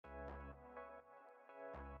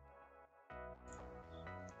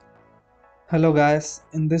Hello guys,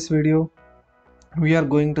 in this video we are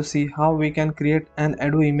going to see how we can create an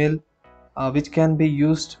Edu email which can be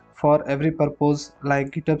used for every purpose like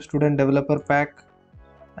GitHub Student Developer Pack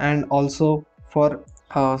and also for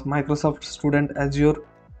Microsoft Student Azure.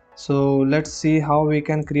 So let's see how we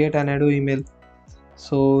can create an Edu email.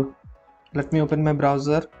 So let me open my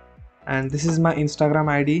browser, and this is my Instagram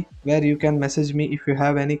ID where you can message me if you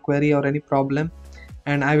have any query or any problem,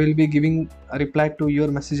 and I will be giving a reply to your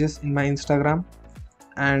messages in my Instagram.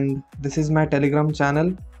 And this is my Telegram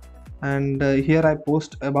channel, and here I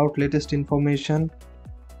post about latest information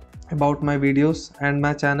about my videos and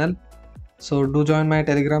my channel. So do join my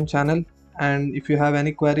Telegram channel, and if you have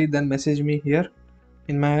any query then message me here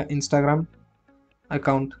in my Instagram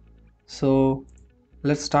account. So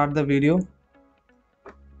let's start the video,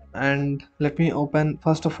 and let me open.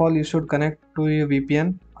 First of all, you should connect to your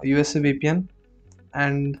VPN, USA VPN,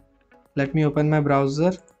 and let me open my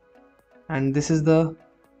browser, and this is the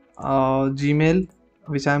Gmail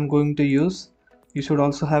which I am going to use. You should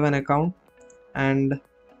also have an account, and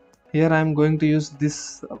here I am going to use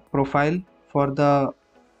this profile for the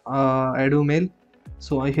Edu mail.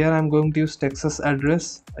 So here I am going to use Texas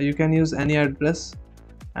address. You can use any address,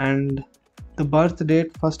 and the birth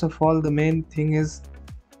date. First of all, the main thing is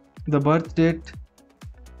the birth date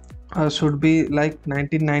should be like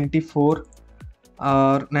 1994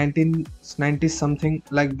 or 1990 something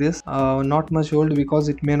like this, not much old, because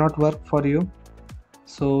it may not work for you.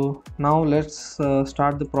 So now let's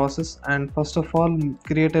start the process, and first of all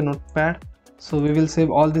create a notepad. So we will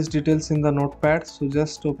save all these details in the notepad. So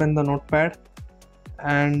just open the notepad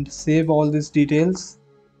and save all these details.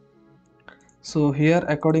 So here,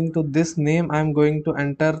 according to this name, I am going to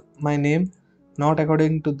enter my name. Not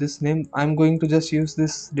according to this name, I am going to just use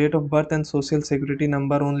this date of birth and social security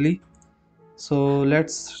number only. So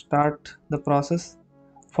let's start the process.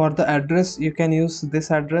 For the address, you can use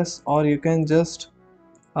this address, or you can just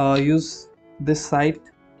use this site,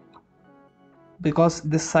 because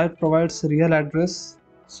this site provides real address.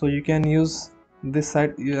 So you can use this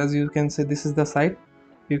site. As you can see, this is the site.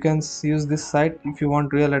 You can use this site if you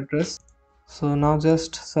want real address. So now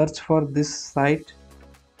just search for this site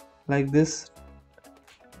like this,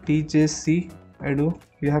 TJC Edu.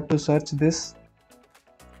 You have to search this.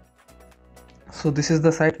 So this is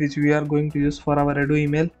the site which we are going to use for our Edu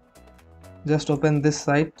email. Just open this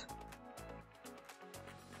site,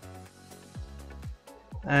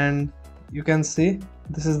 and you can see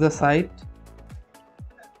this is the site.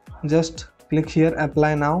 Just click here,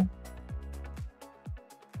 apply now.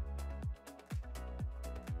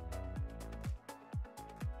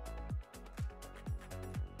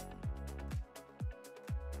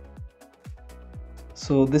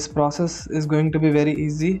 So this process is going to be very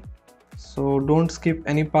easy, so don't skip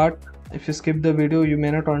any part. If you skip the video, you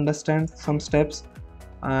may not understand some steps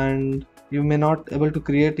and you may not able to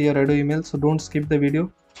create your Edu email. So don't skip the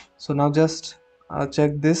video. So now just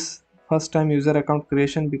check this first time user account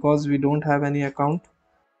creation, because we don't have any account.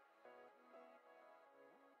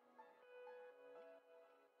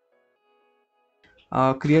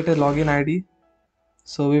 Create a login ID.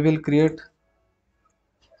 So we will create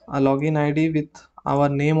a login ID with our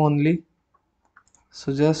name only.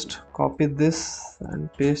 So just copy this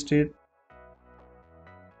and paste it.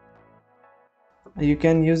 You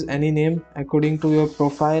can use any name according to your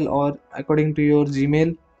profile or according to your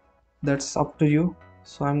Gmail, that's up to you.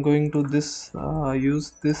 So I'm going to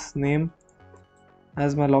use this name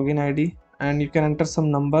as my login ID, and you can enter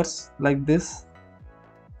some numbers like this.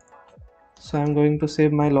 So I'm going to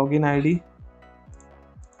save my login ID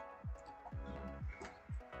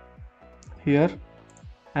here,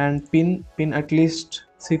 and pin at least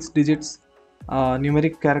 6 digits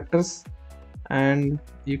numeric characters, and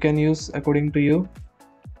you can use according to you.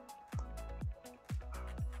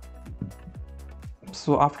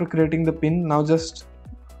 So after creating the pin, now just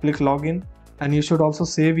click login, and you should also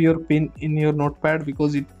save your pin in your notepad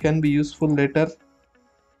because it can be useful later.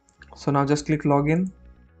 So now just click login,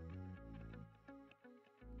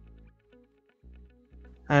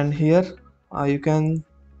 and here you can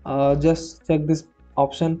just check this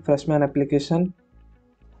option, freshman application.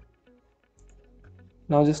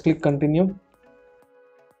 Now just click continue.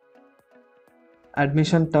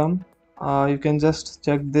 Admission term, you can just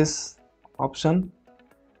check this option,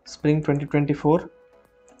 spring 2024.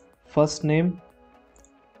 First name,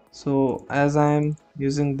 so as I am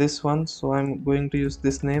using this one, so I'm going to use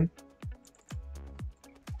this name.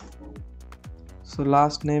 So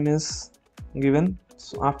last name is given.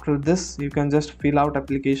 So after this, you can just fill out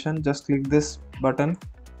application. Just click this button.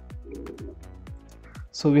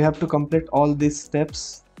 So we have to complete all these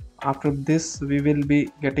steps After this we will be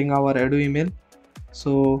getting our edu email.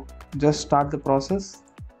 So just start the process.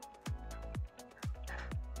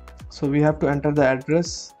 So we have to enter the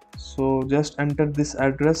address. So just enter this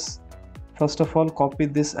address. First of all, copy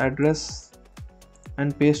this address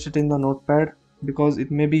and paste it in the notepad because it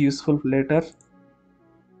may be useful later.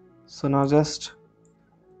 So now just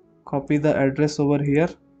copy the address over here.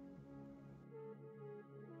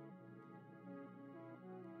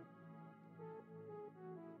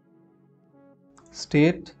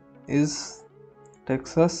 State is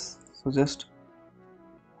Texas.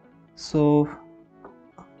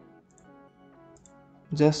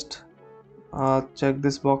 Just check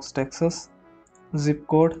this box, Texas. Zip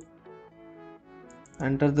code,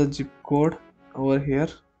 enter the zip code over here.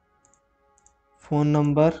 Phone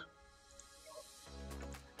number,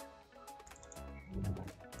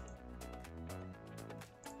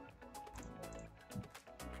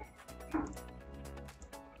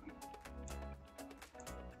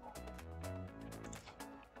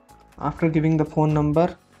 after giving the phone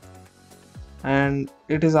number, and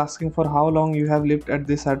it is asking for how long you have lived at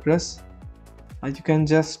this address. You can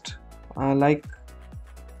just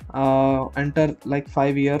enter like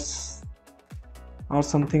 5 years or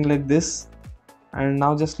something like this, and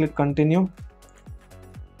now just click continue.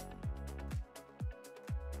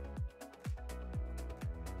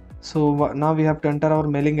 So now we have to enter our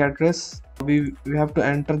mailing address. We have to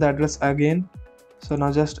enter the address again. So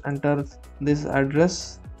now just enter this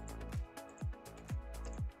address.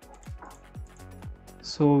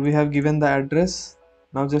 So we have given the address.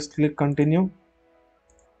 Now just click continue.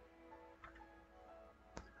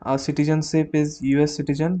 Our citizenship is US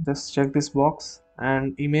citizen. Just check this box.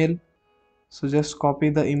 And email. So just copy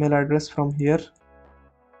the email address from here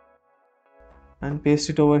and paste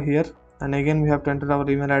it over here. And again we have to enter our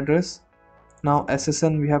email address. Now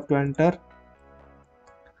SSN we have to enter.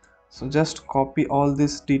 So just copy all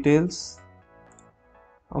these details.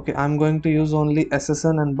 Okay, I'm going to use only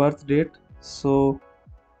SSN and birth date.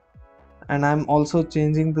 And I'm also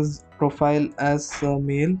changing this profile as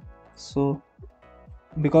male. So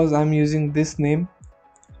because I'm using this name,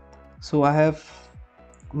 so I have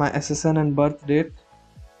my SSN and birth date.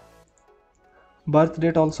 Birth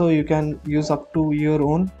date also you can use up to your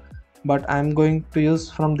own, but I'm going to use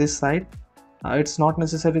from this site. It's not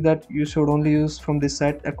necessary that you should only use from this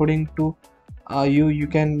site. According to you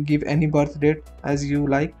can give any birth date as you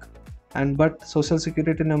like, but social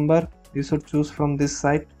security number you should choose from this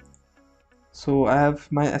site. So I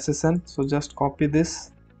have my SSN, so just copy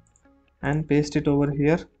this and paste it over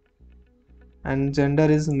here. And gender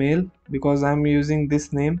is male because I'm using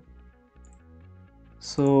this name.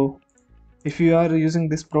 So if you are using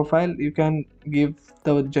this profile, you can give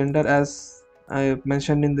the gender as I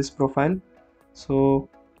mentioned in this profile. So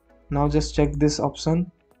now just check this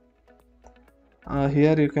option.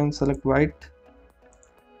 Here you can select white.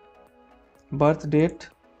 Birth date,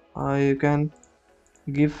 you can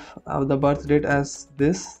give the birth date as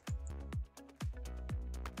this.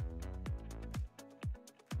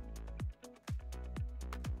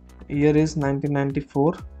 Year is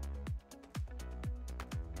 1994.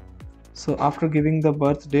 So after giving the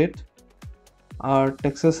birth date,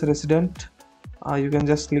 Texas resident, you can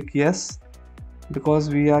just click yes because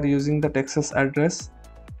we are using the Texas address.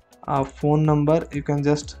 Phone number, you can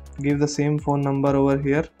just give the same phone number over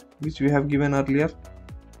here which we have given earlier.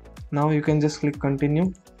 Now you can just click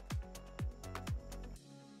continue.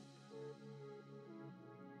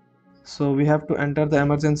 So we have to enter the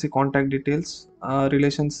emergency contact details.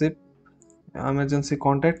 Relationship, emergency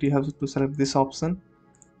contact, you have to select this option.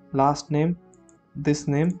 Last name, this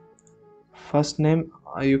name. First name,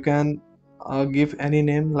 you can give any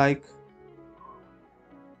name like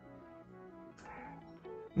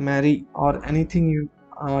Mary or anything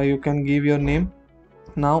you can give your name.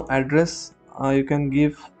 Now address, you can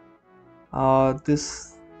give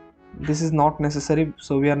this is not necessary,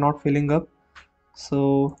 so we are not filling up.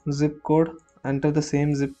 So zip code, enter the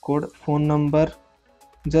same zip code. Phone number,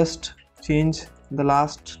 just change the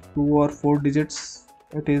last 2 or 4 digits,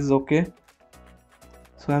 it is okay.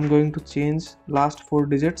 So I'm going to change last 4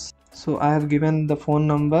 digits. So I have given the phone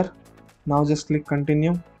number. Now just click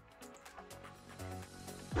continue.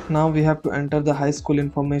 Now we have to enter the high school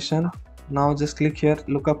information. Now just click here,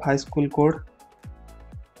 look up high school code.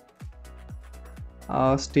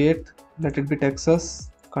 State, let it be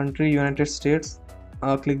Texas. Country, United States.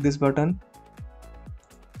 Click this button.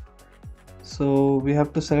 So we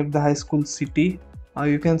have to select the high school city.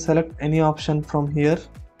 You can select any option from here.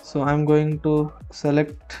 So I'm going to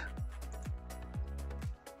select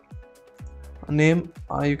a name.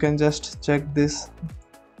 You can just check this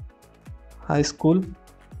high school.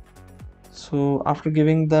 So after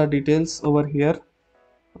giving the details over here,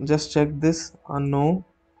 just check this no.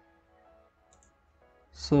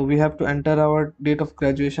 So we have to enter our date of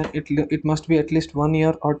graduation. It must be at least 1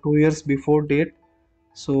 year or 2 years before date.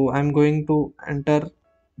 So I'm going to enter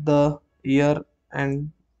the year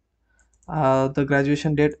and the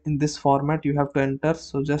graduation date in this format. You have to enter,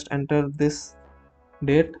 so just enter this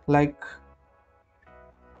date, like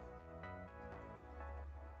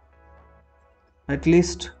at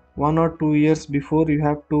least 1 or 2 years before you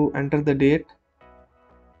have to enter the date.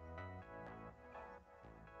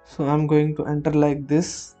 So I'm going to enter like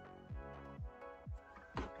this,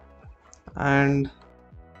 and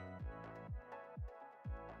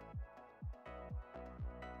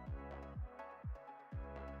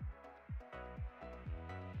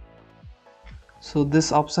so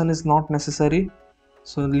this option is not necessary,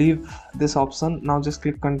 so leave this option. Now just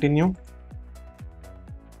click continue.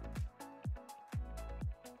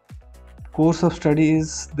 Course of study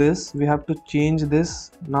is this, we have to change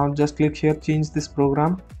this. Now just click here, change this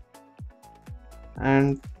program,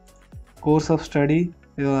 and course of study,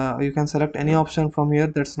 you can select any option from here,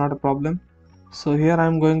 that's not a problem. So here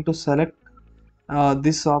I'm going to select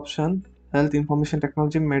this option, health information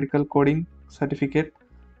technology medical coding certificate.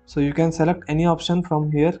 So you can select any option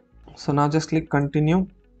from here. So now just click continue,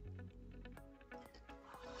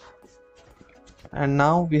 and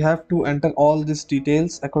now we have to enter all these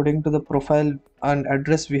details according to the profile and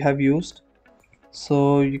address we have used.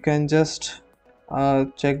 So you can just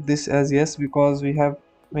check this as yes, because we have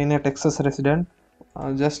been a Texas resident.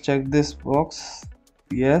 Just check this box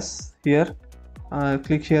yes here,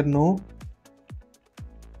 click here no,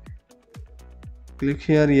 click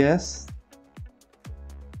here yes,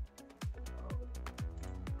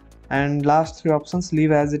 and last three options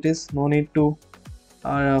leave as it is, no need to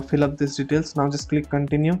fill up these details. Now just click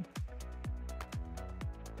continue,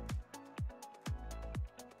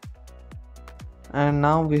 and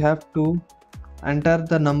now we have to enter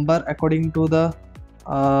the number according to the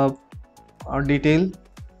detail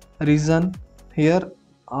reason. Here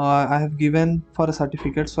I have given for a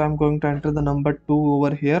certificate, so I'm going to enter the number 2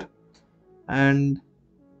 over here, and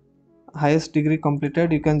highest degree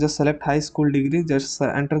completed, you can just select high school degree, just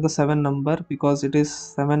enter the 7 number because it is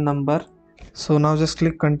 7 number. So now just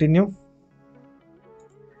click continue.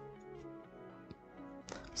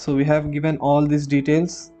 So we have given all these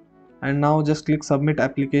details, and now just click submit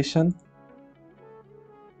application,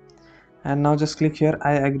 and now just click here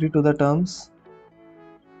I agree to the terms,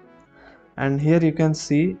 and here you can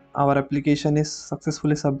see our application is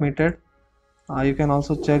successfully submitted. You can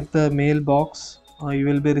also check the mailbox, you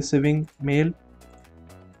will be receiving mail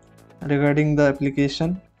regarding the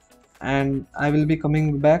application, and I will be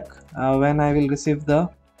coming back when I will receive the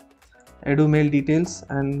Edu Mail details,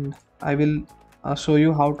 and I will show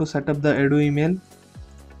you how to set up the Edu email.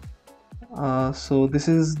 So this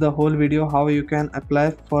is the whole video how you can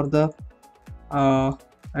apply for the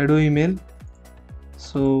Edu email.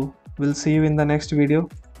 So we'll see you in the next video.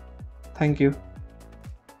 Thank you.